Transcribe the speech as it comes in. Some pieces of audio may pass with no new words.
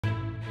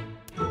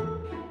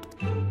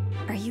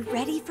you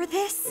ready for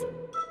this?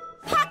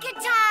 Pocket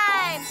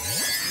time!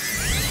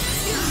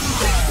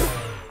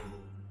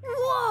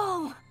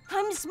 Whoa!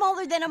 I'm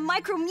smaller than a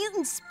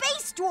micro-mutant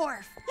space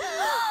dwarf!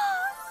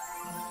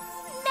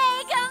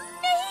 Mega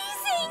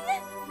amazing!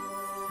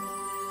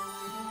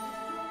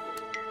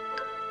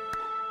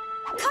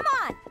 Come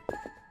on!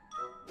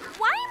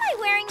 Why am I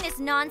wearing this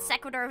non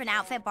sequitur of an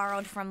outfit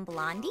borrowed from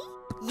Blondie?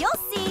 You'll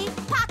see!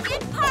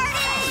 Pocket party!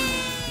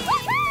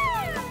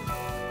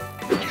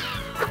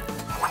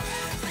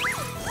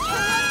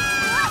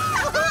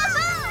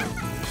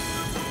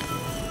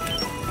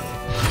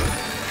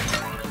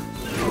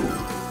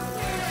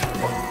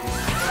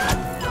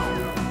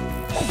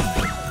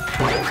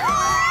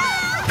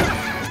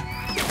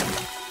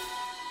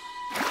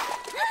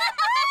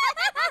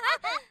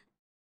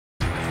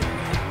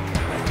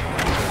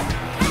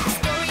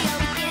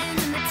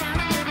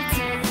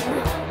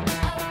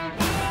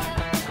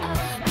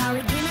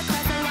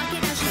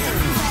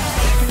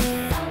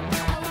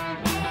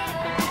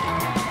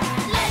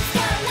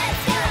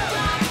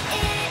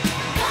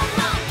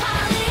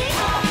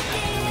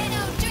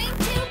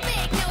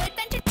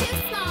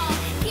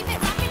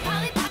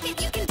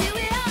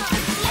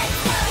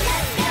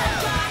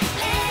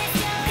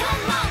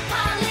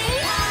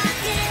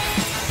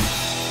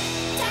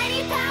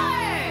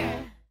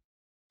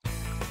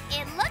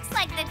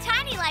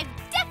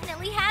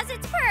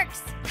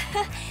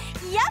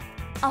 Yep!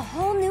 A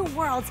whole new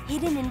world's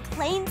hidden in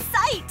plain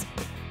sight!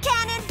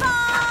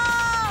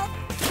 Cannonball!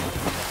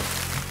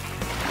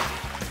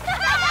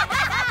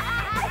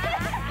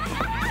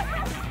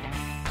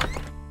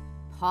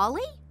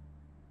 Polly?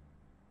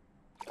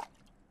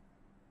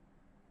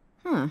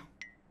 We're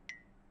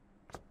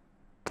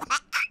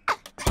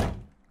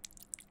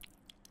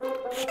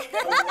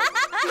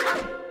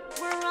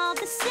all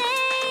the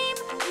same,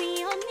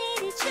 we all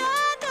need each other.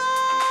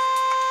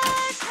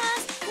 'Cause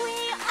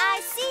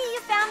I see you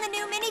found the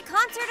new mini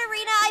concert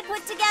arena I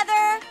put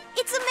together.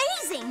 It's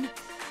amazing.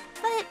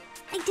 But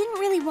I didn't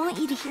really want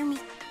you to hear me.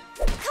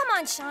 Come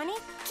on, Shani.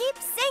 Keep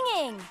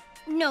singing.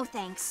 No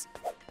thanks.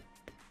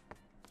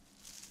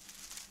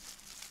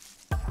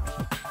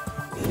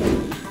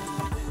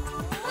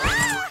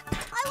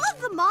 I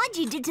love the mod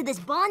you did to this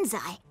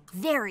bonsai.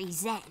 Very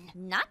zen.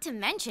 Not to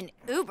mention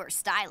uber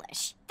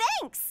stylish.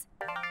 Thanks!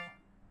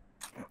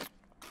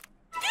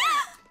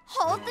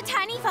 Hold the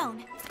tiny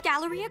phone.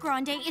 Galleria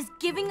Grande is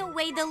giving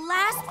away the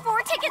last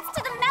 4 tickets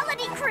to the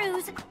Melody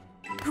Cruise.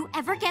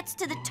 Whoever gets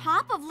to the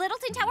top of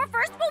Littleton Tower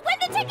first will win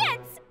the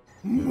tickets.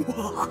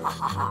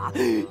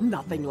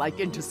 Nothing like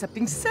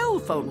intercepting cell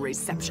phone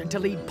reception to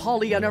lead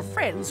Polly and her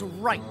friends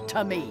right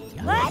to me.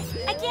 What?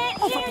 I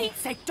can't Oh, hear for you. Pete's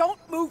sake, don't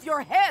move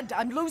your head.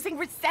 I'm losing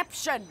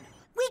reception.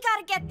 We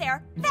gotta get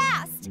there,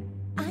 fast!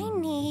 I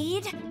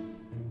need...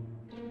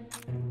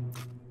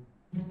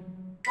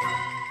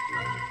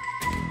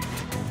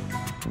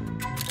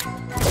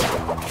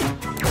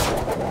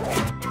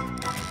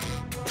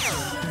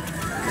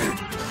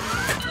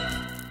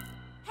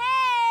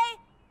 Hey!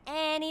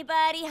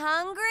 Anybody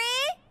hungry?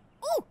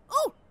 Ooh,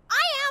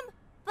 I am!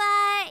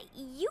 But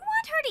you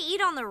want her to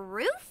eat on the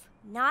roof?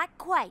 Not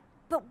quite,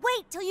 but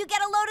wait till you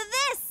get a load of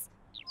this!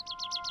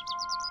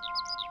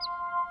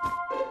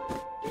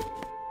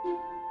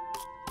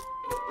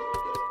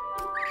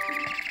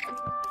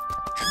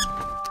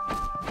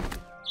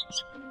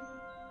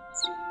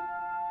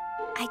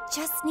 I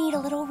just need a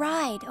little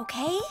ride,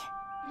 okay?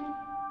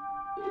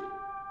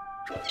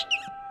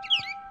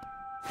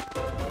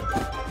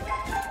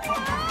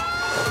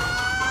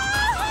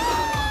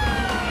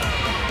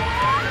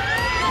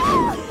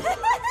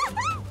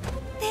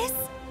 This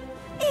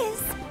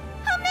is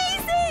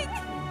amazing!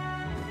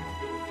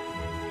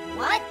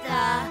 What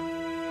the?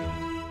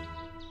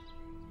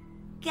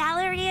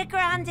 Galleria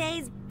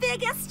Grande's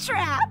biggest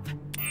trap!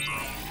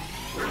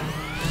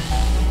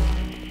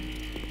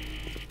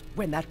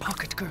 When that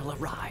pocket girl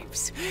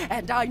arrives,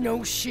 and I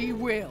know she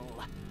will,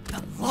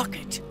 the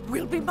locket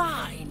will be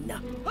mine.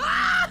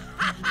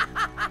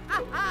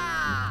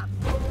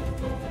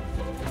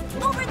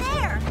 Over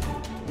there!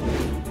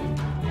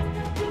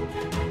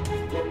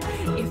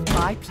 If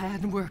my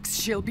plan works,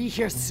 she'll be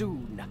here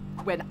soon.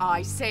 When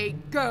I say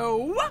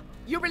go,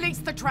 you release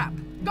the trap.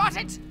 Got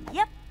it?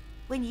 Yep.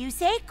 When you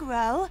say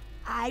grow,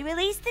 I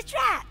release the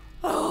trap.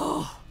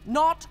 Oh,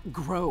 not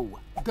grow.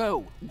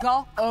 Go.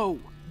 Go.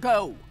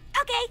 Go.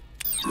 Okay.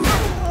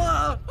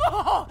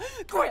 Oh,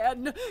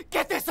 Gwen,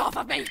 get this off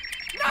of me!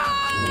 No!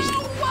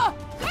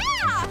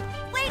 Yeah!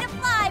 Way to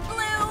fly,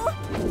 Blue!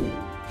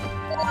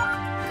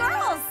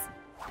 Girls!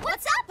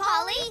 What's up,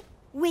 Polly?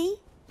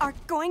 We are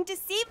going to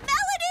see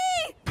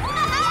Melody!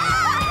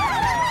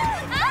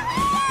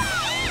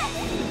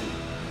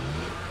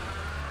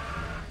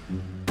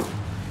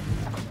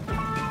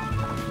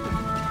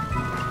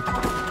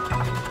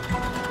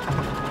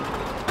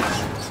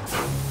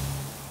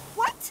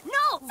 What?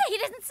 No! Say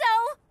it isn't so!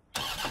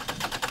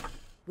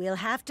 We'll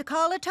have to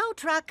call a tow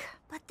truck.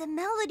 But the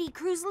Melody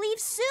Cruise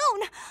leaves soon.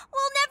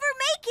 We'll never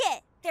make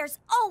it. There's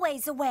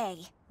always a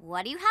way.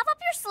 What do you have up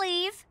your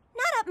sleeve?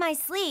 Not up my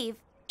sleeve.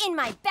 In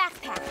my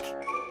backpack.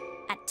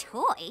 At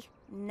toy.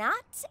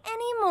 Not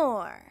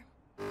anymore.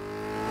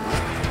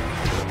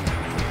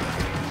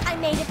 I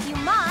made a few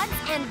mods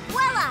and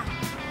voila!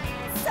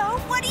 So,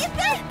 what do you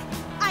think?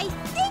 I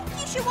think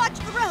you should watch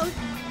the road.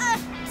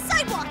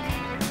 Sidewalk.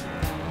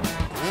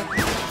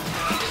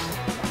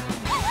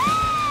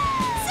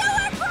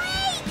 Sewer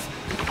great!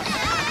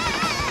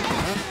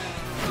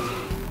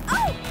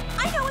 Oh,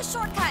 I know a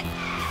shortcut.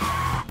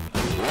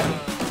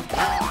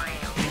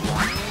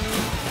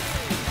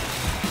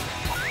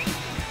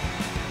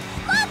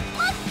 Look,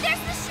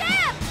 there's the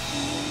ship!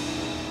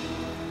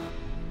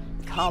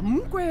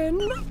 Come, Gwen.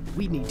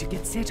 We need to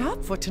get set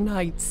up for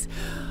tonight's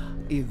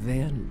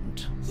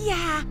event.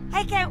 Yeah,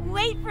 I can't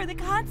wait for the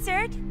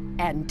concert.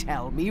 And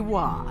tell me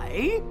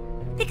why?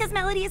 Because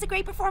Melody is a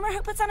great performer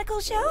who puts on a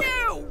cool show?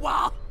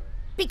 No!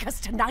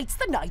 Because tonight's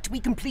the night we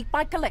complete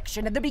my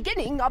collection and the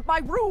beginning of my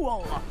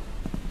rule.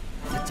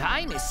 The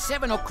time is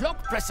 7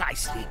 o'clock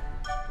precisely.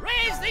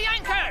 Raise the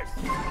anchors!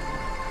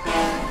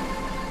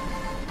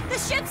 The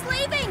ship's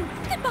leaving!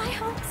 Goodbye,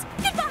 hopes.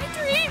 Goodbye,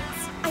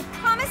 dreams! I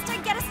promised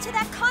I'd get us to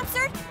that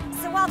concert,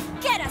 so I'll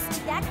get us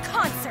to that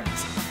concert!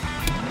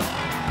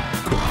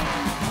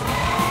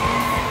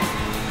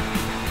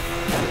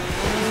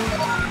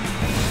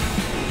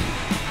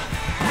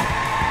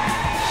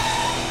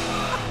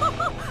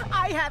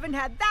 I haven't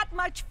had that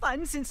much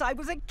fun since I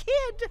was a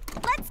kid.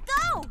 Let's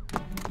go!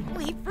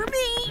 Wait for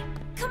me!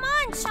 Come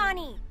on,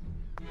 Shani!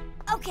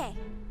 Okay,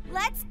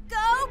 let's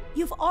go!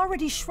 You've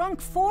already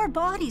shrunk 4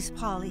 bodies,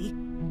 Polly.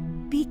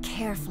 Be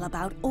careful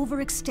about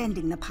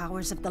overextending the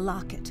powers of the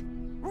locket.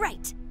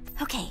 Right.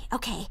 Okay.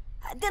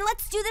 Then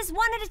let's do this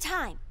one at a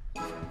time.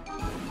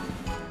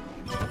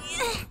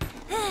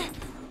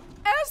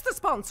 As the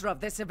sponsor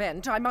of this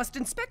event, I must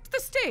inspect the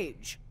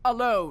stage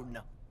alone.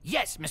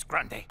 Yes, Miss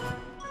Grundy.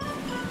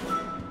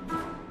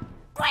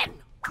 Gwen,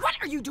 what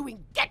are you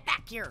doing? Get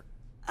back here!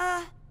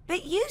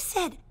 But you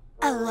said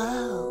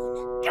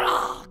alone.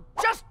 Ugh,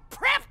 just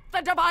prep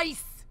the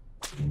device!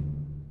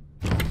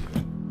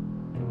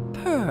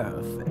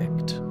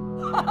 Perfect.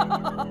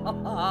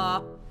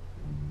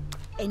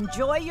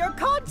 Enjoy your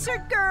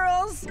concert,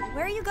 girls.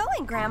 Where are you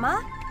going,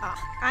 Grandma?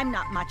 I'm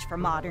not much for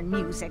modern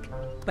music,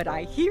 but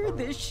I hear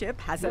this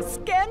ship has a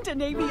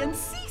Scandinavian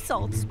sea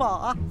salt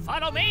spa.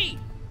 Follow me!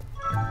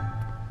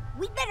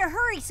 We better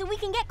hurry so we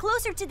can get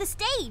closer to the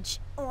stage.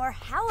 Or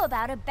how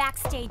about a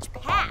backstage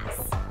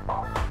pass?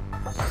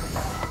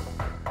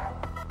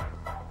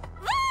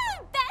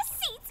 Best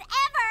seats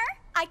ever!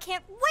 I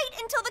can't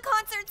wait until the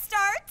concert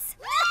starts!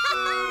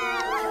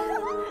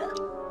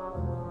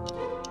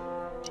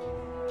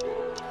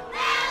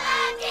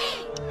 Melody!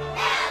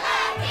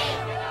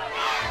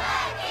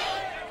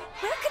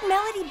 Where could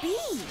Melody be?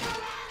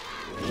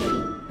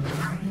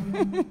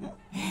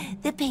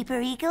 The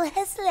paper eagle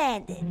has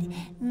landed.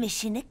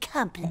 Mission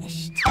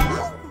accomplished.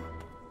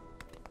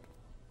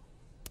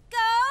 Go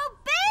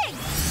big!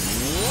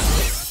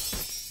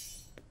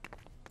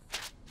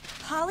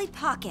 Polly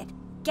Pocket,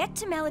 get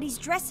to Melody's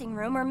dressing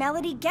room or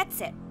Melody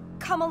gets it.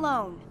 Come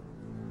alone.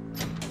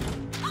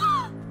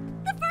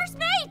 The first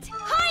mate!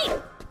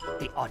 Hide!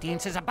 The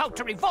audience is about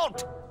to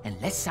revolt.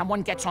 Unless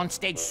someone gets on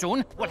stage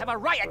soon, we'll have a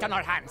riot on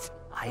our hands.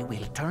 I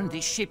will turn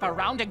this ship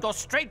around and go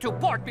straight to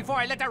port before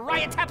I let a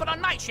riot happen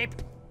on my ship.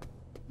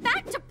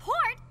 Back to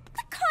port?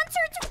 The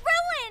concert's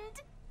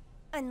ruined!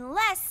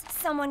 Unless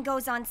someone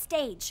goes on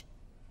stage.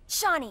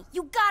 Shani,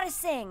 you gotta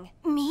sing.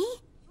 Me?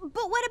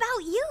 But what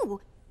about you?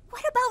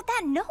 What about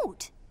that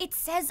note? It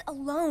says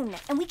alone,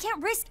 and we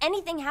can't risk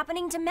anything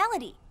happening to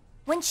Melody.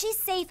 When she's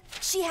safe,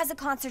 she has a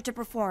concert to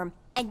perform,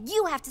 and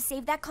you have to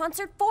save that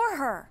concert for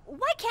her.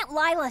 Why can't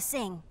Lila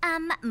sing?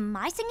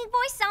 My singing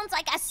voice sounds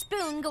like a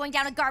spoon going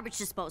down a garbage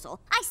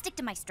disposal. I stick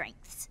to my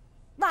strengths.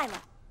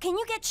 Lila, can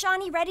you get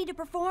Shani ready to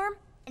perform?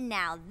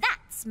 Now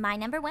that's my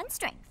 #1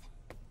 strength.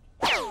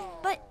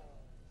 But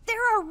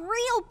there are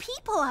real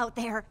people out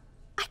there.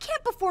 I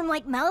can't perform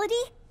like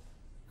Melody.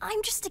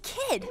 I'm just a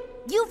kid.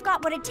 You've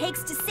got what it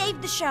takes to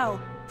save the show.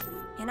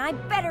 And I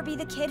better be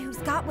the kid who's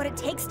got what it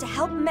takes to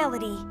help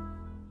Melody.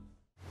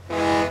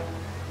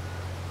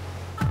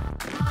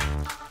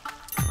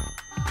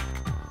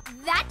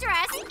 That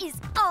dress is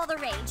all the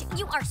rage.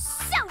 You are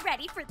so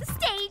ready for the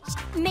stage.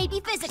 Maybe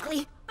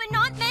physically, but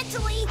not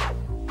mentally.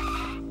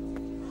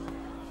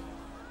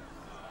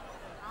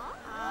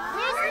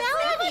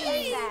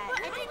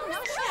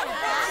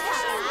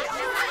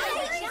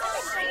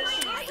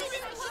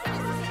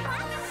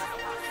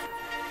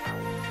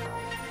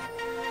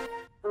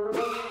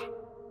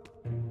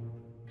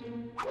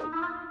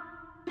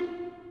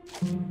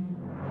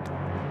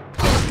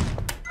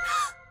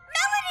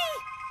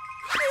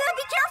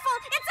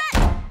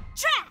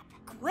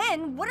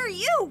 Gwen, what are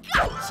you?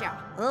 Gotcha!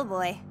 Oh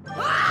boy.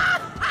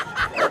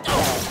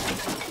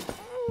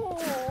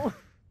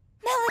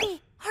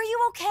 Melody, are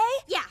you okay?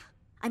 Yeah,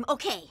 I'm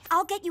okay.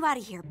 I'll get you out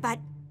of here, but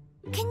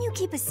can you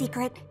keep a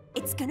secret?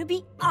 It's gonna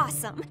be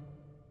awesome.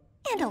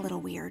 And a little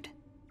weird.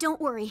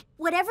 Don't worry.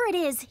 Whatever it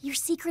is, your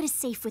secret is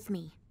safe with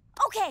me.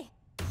 Okay,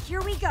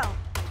 here we go.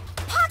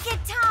 Pocket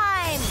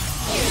time!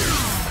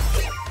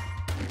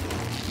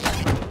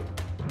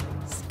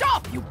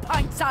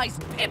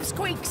 oversized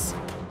pipsqueaks!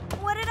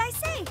 What did I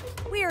say?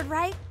 Weird,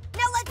 right?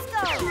 Now let's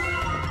go!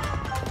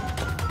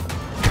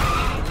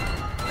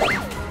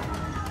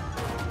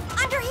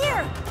 Under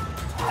here!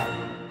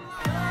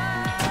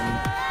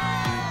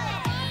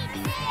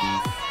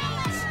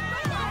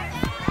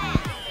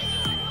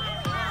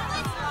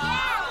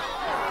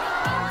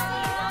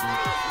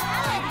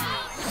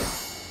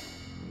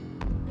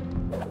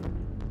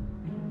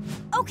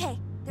 Okay,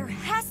 there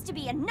has to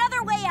be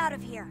another way out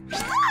of here.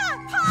 Ah,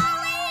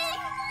 Polly!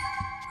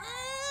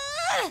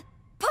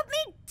 Put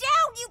me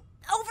down, you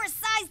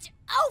oversized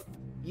oaf!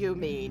 You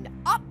mean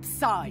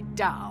upside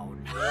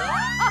down? No!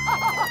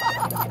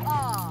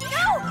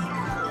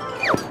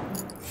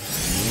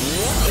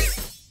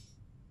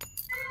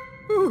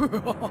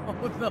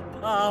 The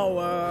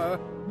power.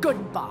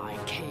 Goodbye,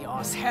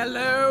 chaos.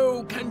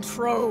 Hello,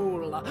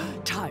 control.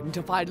 Time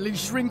to finally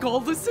shrink all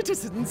the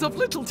citizens of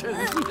Littleton.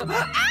 Ow!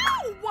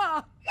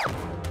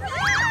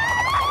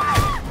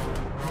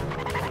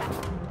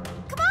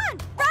 Come on,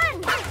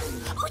 run!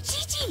 Oh,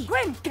 Gigi!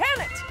 Gwen,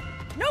 can it?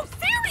 No,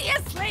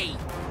 seriously!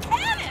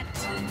 Can it?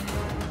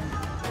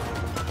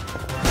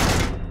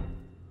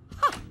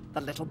 Ha!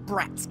 The little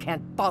brats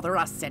can't bother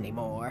us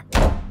anymore.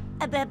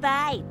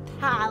 Bye-bye,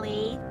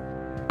 Polly.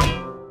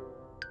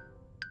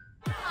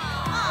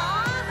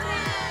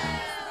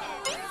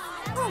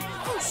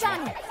 Oh,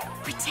 Shani,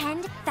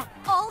 pretend that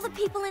all the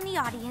people in the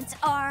audience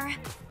are,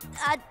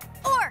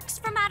 orcs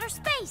from outer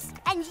space,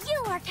 and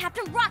you are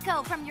Captain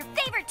Rocco from your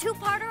favorite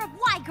two-parter of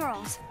Y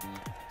Girls.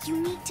 You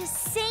need to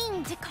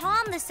sing to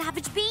calm the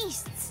savage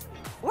beasts.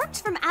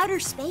 Orcs from outer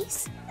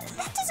space?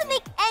 That doesn't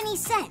make any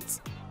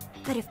sense.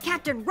 But if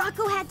Captain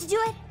Rocco had to do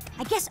it,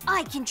 I guess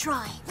I can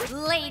try.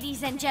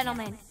 Ladies and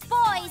gentlemen,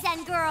 boys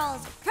and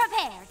girls,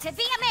 prepare to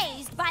be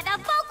amazed by the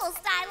vocal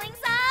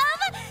stylings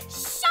of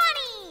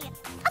Shani!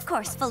 Of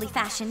course, fully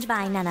fashioned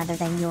by none other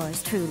than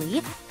yours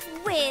truly,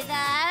 with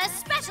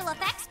special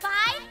effects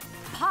by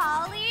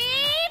Polly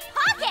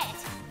Pocket.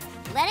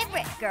 Let it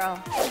rip, girl.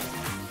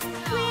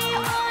 We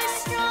are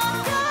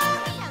stronger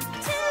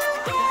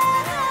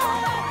together.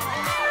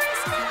 There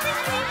is nothing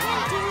we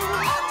can do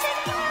all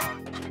together.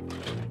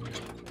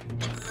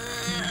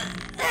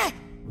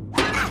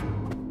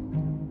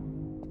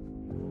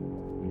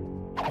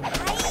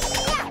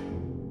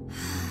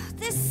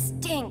 This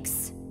stinks.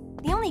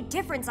 The only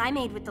difference I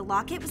made with the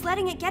locket was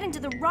letting it get into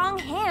the wrong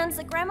hands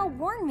that Grandma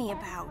warned me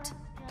about.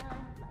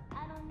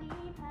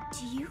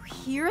 Do you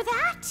hear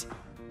that?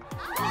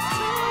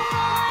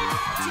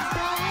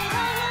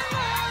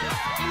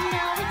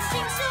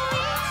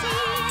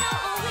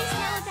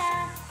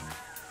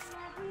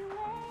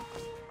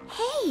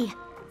 Hey,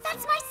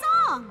 that's my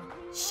song!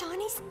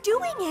 Shani's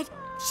doing it!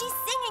 She's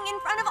singing in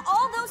front of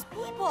all those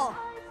people!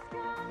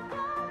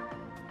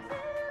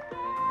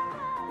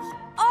 We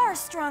are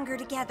stronger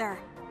together.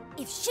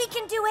 If she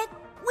can do it,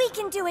 we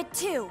can do it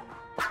too.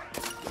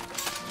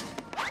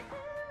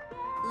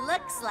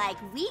 Looks like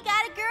we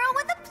got a girl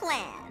with a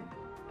plan.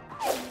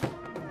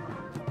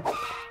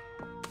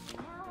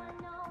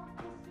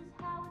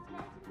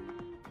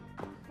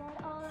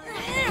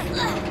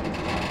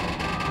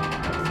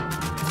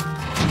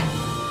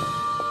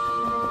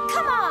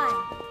 Come on!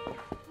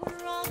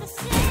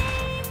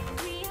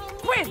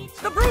 Gwen,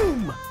 the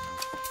broom!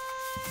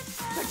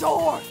 The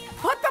door!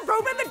 Put the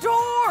broom in the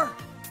door!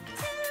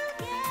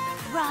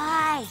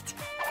 Right.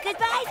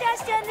 Goodbye,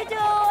 dust on the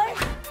door.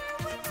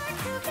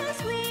 Because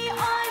we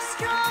are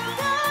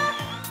stronger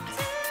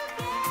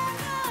together.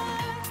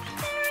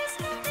 There is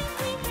nothing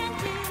we can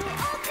do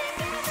all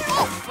together.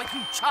 Off with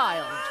you,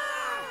 child!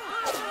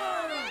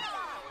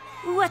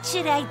 What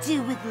should I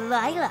do with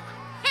Lila?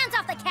 Hands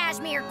off the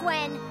cashmere,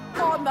 Gwen!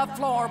 On the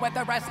floor with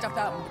the rest of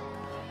them.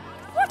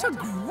 What a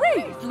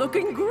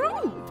great-looking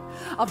group!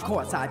 Of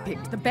course, I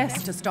picked the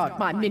best to start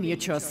my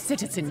miniature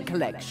citizen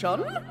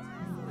collection.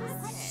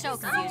 So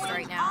confused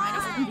right now.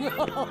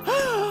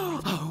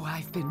 Oh,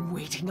 I've been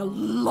waiting a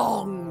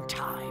long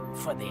time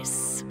for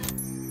this.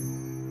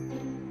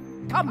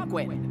 Come,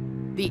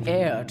 Gwen. The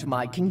heir to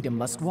my kingdom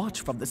must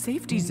watch from the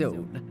safety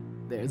zone.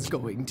 There's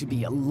going to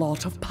be a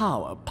lot of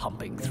power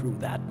pumping through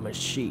that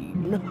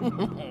machine.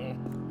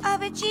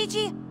 But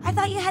Gigi, I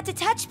thought you had to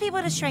touch people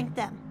to shrink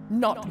them.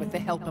 Not with the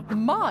help of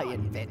my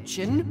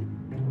invention.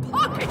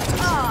 Pocket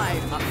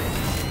time!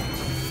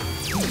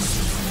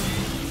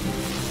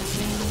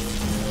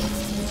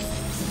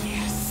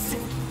 Yes!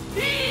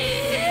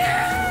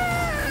 Yes!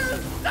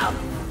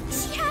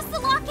 She has the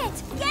locket!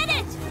 Get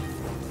it!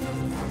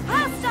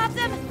 I'll stop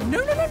them. No,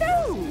 no, no,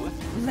 no!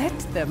 Let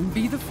them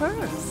be the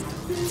first.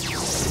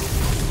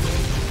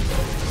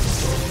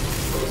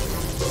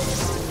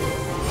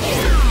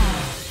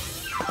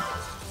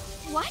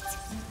 What?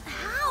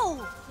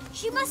 How?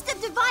 She must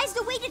have devised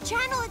a way to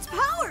channel its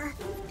power.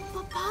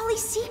 But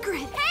Polly's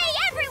secret. Hey,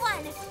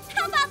 everyone!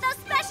 How about those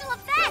special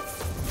effects?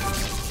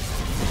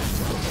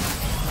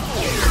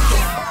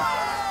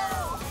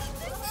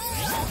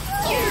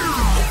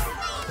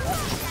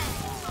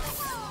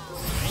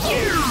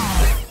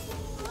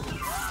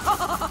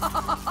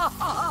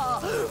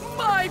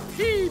 My my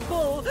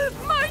people!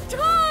 My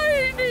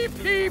tiny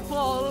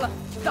people!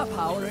 The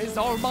power is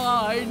all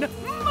mine!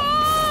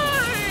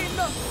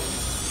 Mine!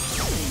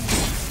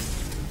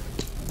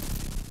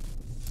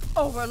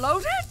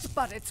 Overloaded,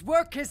 but its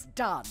work is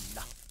done.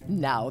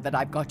 Now that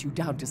I've got you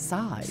down to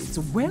size,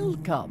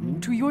 welcome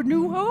to your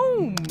new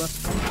home.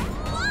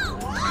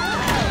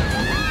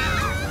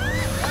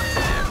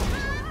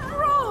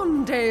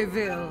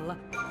 Rendezville,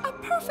 a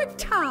perfect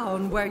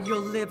town where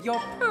you'll live your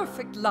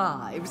perfect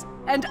lives,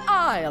 and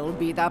I'll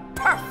be the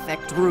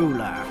perfect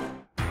ruler.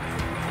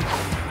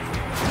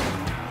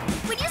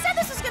 When you said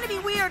this was gonna be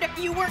weird,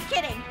 you weren't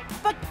kidding.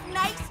 But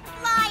nice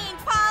flying,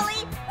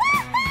 Polly!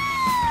 Woohoo!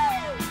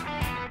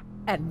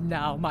 And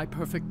now my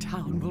perfect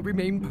town will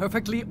remain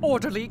perfectly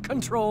orderly,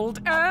 controlled,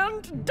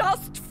 and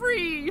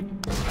dust-free.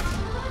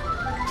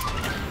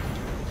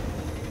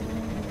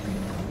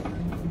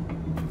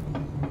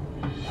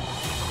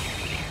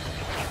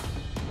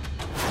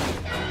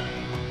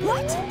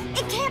 What?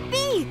 It can't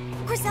be!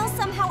 Griselle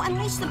somehow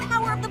unleashed the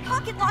power of the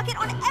pocket locket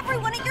on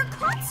everyone at your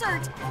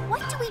concert!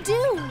 What do we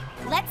do?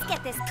 Let's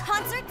get this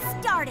concert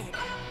started.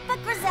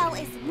 But Griselle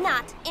is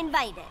not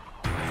invited.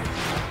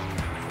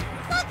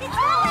 Look, it's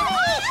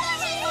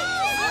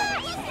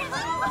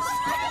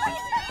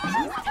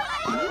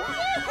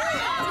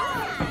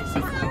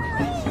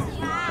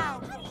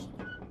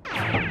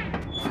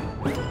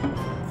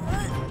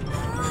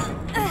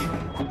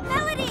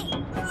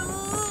Melody!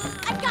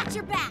 I've got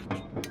your back!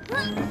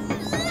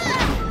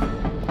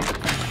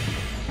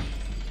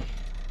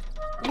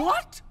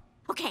 What?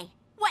 Okay,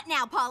 what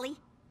now, Polly?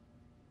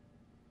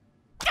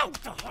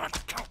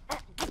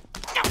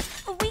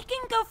 We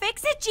can go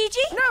fix it, Gigi?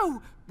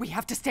 No! We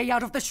have to stay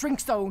out of the shrink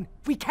zone.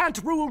 We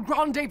can't rule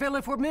Rendezville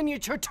if we're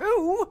miniature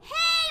too.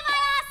 Hey, my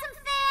awesome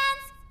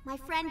fans! My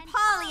friend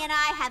Polly and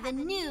I have a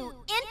new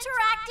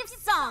interactive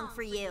song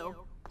for you.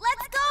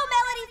 Let's go,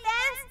 Melody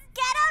fans!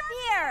 Get up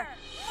here!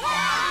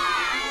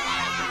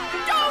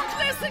 Don't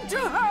listen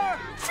to her!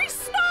 She's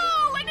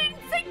small and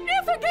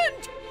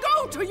insignificant!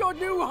 Go to your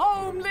new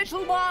home,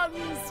 little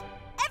ones!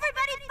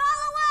 Everybody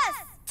follow us!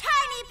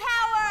 Tiny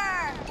power!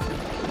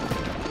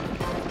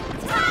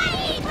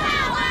 Tiny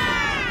power!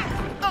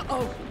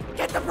 Uh-oh!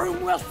 Get the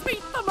broom, we'll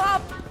sweep them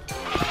up!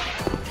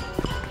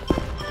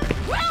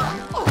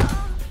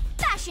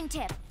 Fashion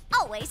tip.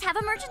 Always have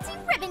emergency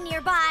ribbon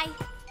nearby.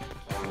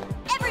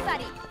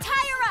 Everybody,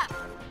 tie her up!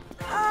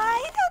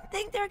 I don't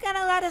think they're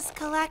gonna let us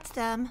collect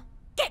them.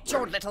 Get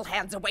your little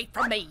hands away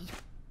from me!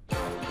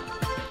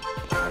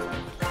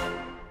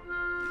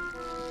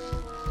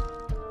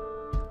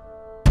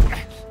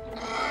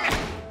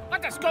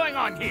 What is going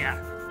on here?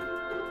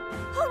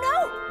 Oh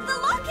no! The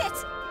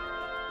locket!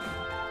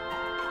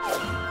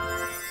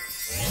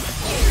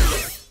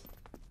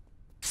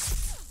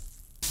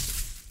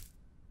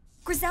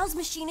 Griselle's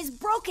machine is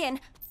broken.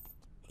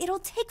 It'll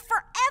take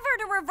forever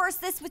to reverse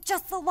this with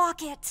just the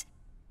locket.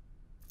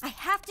 I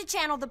have to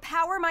channel the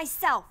power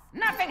myself.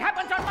 Nothing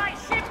happened on my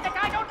ship that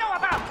I don't know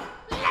about!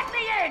 Let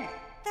me in!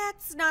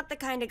 That's not the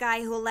kind of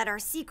guy who'll let our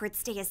secret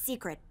stay a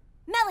secret.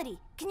 Melody,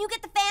 can you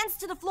get the fans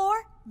to the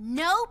floor?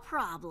 No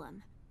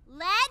problem.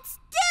 Let's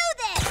do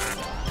this!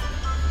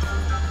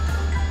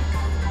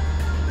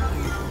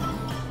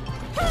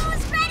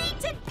 Who's ready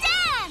to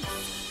dance?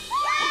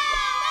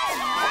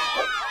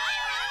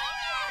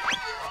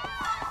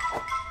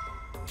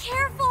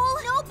 Careful!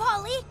 No,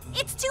 Polly,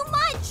 it's too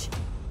much!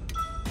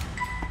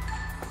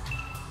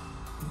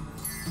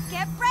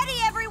 Get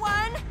ready,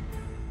 everyone!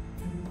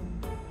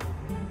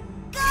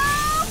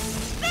 Go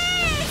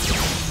big!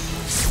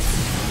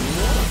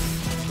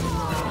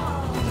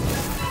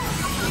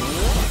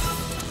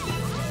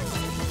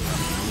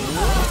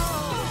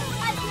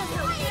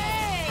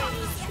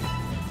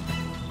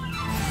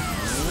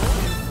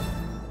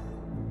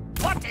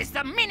 What is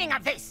the meaning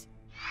of this?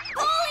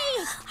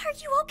 Polly! Are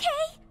you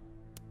okay?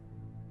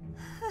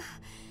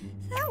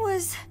 That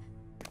was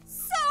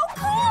so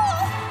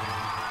cool!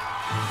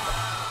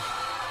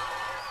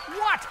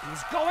 What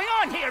is going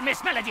on here,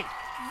 Miss Melody?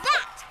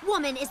 That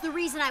woman is the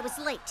reason I was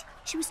late.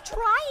 She was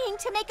trying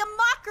to make a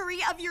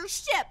mockery of your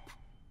ship.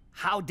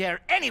 How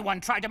dare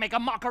anyone try to make a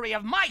mockery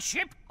of my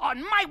ship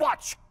on my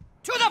watch?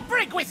 To the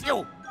brig with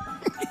you!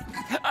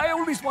 I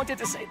always wanted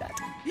to say that.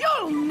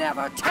 You'll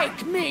never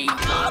take me!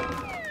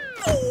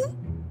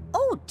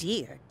 Oh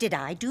dear, did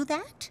I do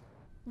that?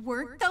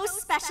 Weren't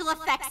those special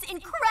effects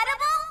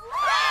incredible?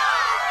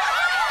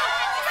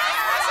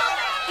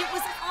 It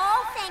was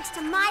all thanks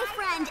to my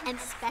friend and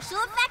special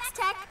effects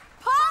tech,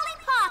 Polly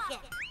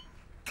Pocket.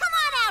 Come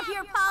on out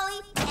here,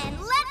 Polly, and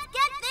let's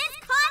get this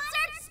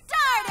concert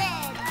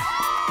started!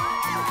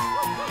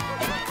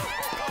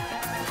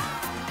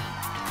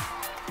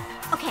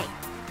 Okay,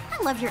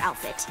 I love your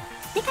outfit.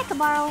 Think I could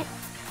borrow it?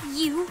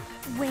 You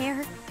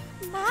wear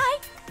my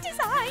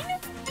design?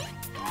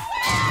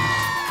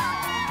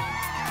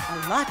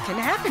 A lot can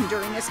happen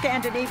during a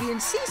Scandinavian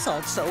sea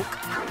salt soak.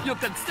 You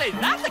can say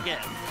that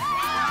again.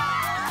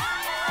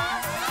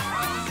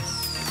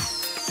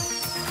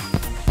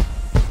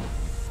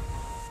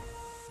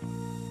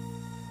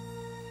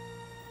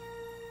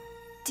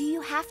 Do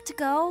you have to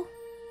go?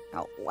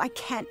 Oh, I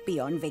can't be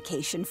on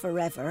vacation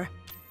forever.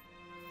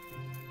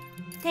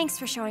 Thanks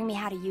for showing me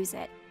how to use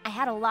it. I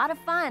had a lot of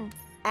fun.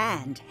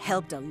 And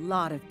helped a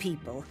lot of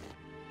people.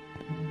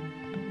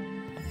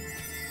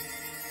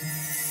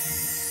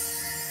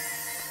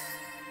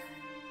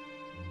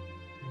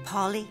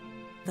 Polly,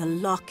 the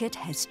locket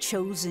has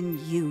chosen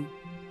you.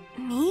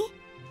 Me?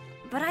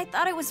 But I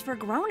thought it was for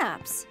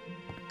grown-ups.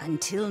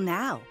 Until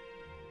now.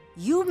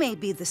 You may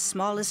be the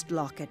smallest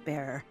locket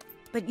bearer,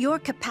 but your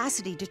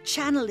capacity to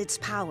channel its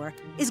power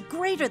is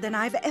greater than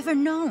I've ever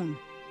known.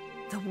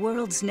 The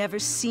world's never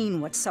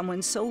seen what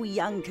someone so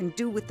young can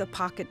do with the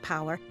pocket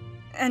power,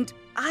 and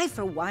I,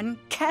 for one,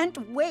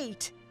 can't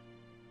wait.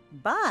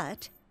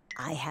 But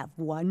I have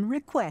one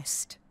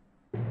request.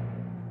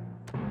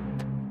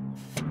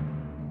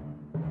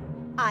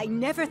 I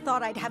never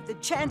thought I'd have the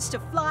chance to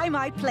fly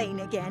my plane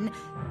again.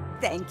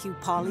 Thank you,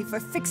 Polly, for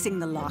fixing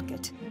the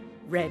locket.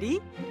 Ready?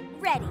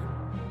 Ready.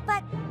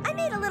 But I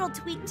made a little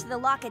tweak to the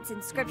locket's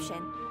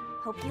inscription.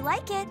 Hope you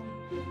like it.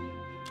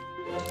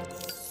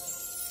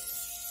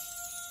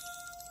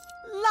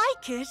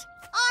 Like it?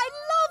 I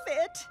love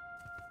it!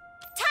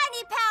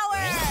 Tiny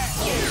power!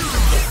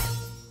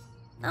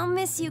 I'll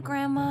miss you,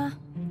 Grandma.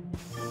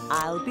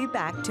 I'll be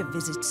back to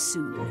visit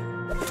soon.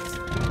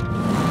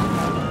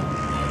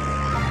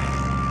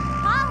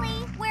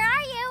 Polly, where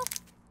are you?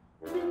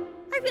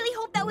 I really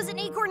hope that was an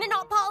acorn and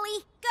not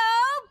Polly.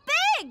 Go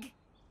big!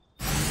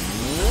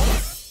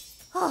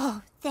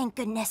 Oh, thank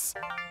goodness.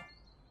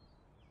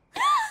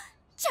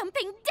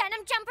 Jumping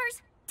denim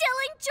jumpers!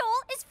 Dylan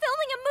Joel is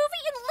filming a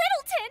movie in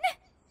Littleton!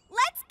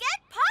 Let's get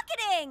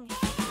pocketing!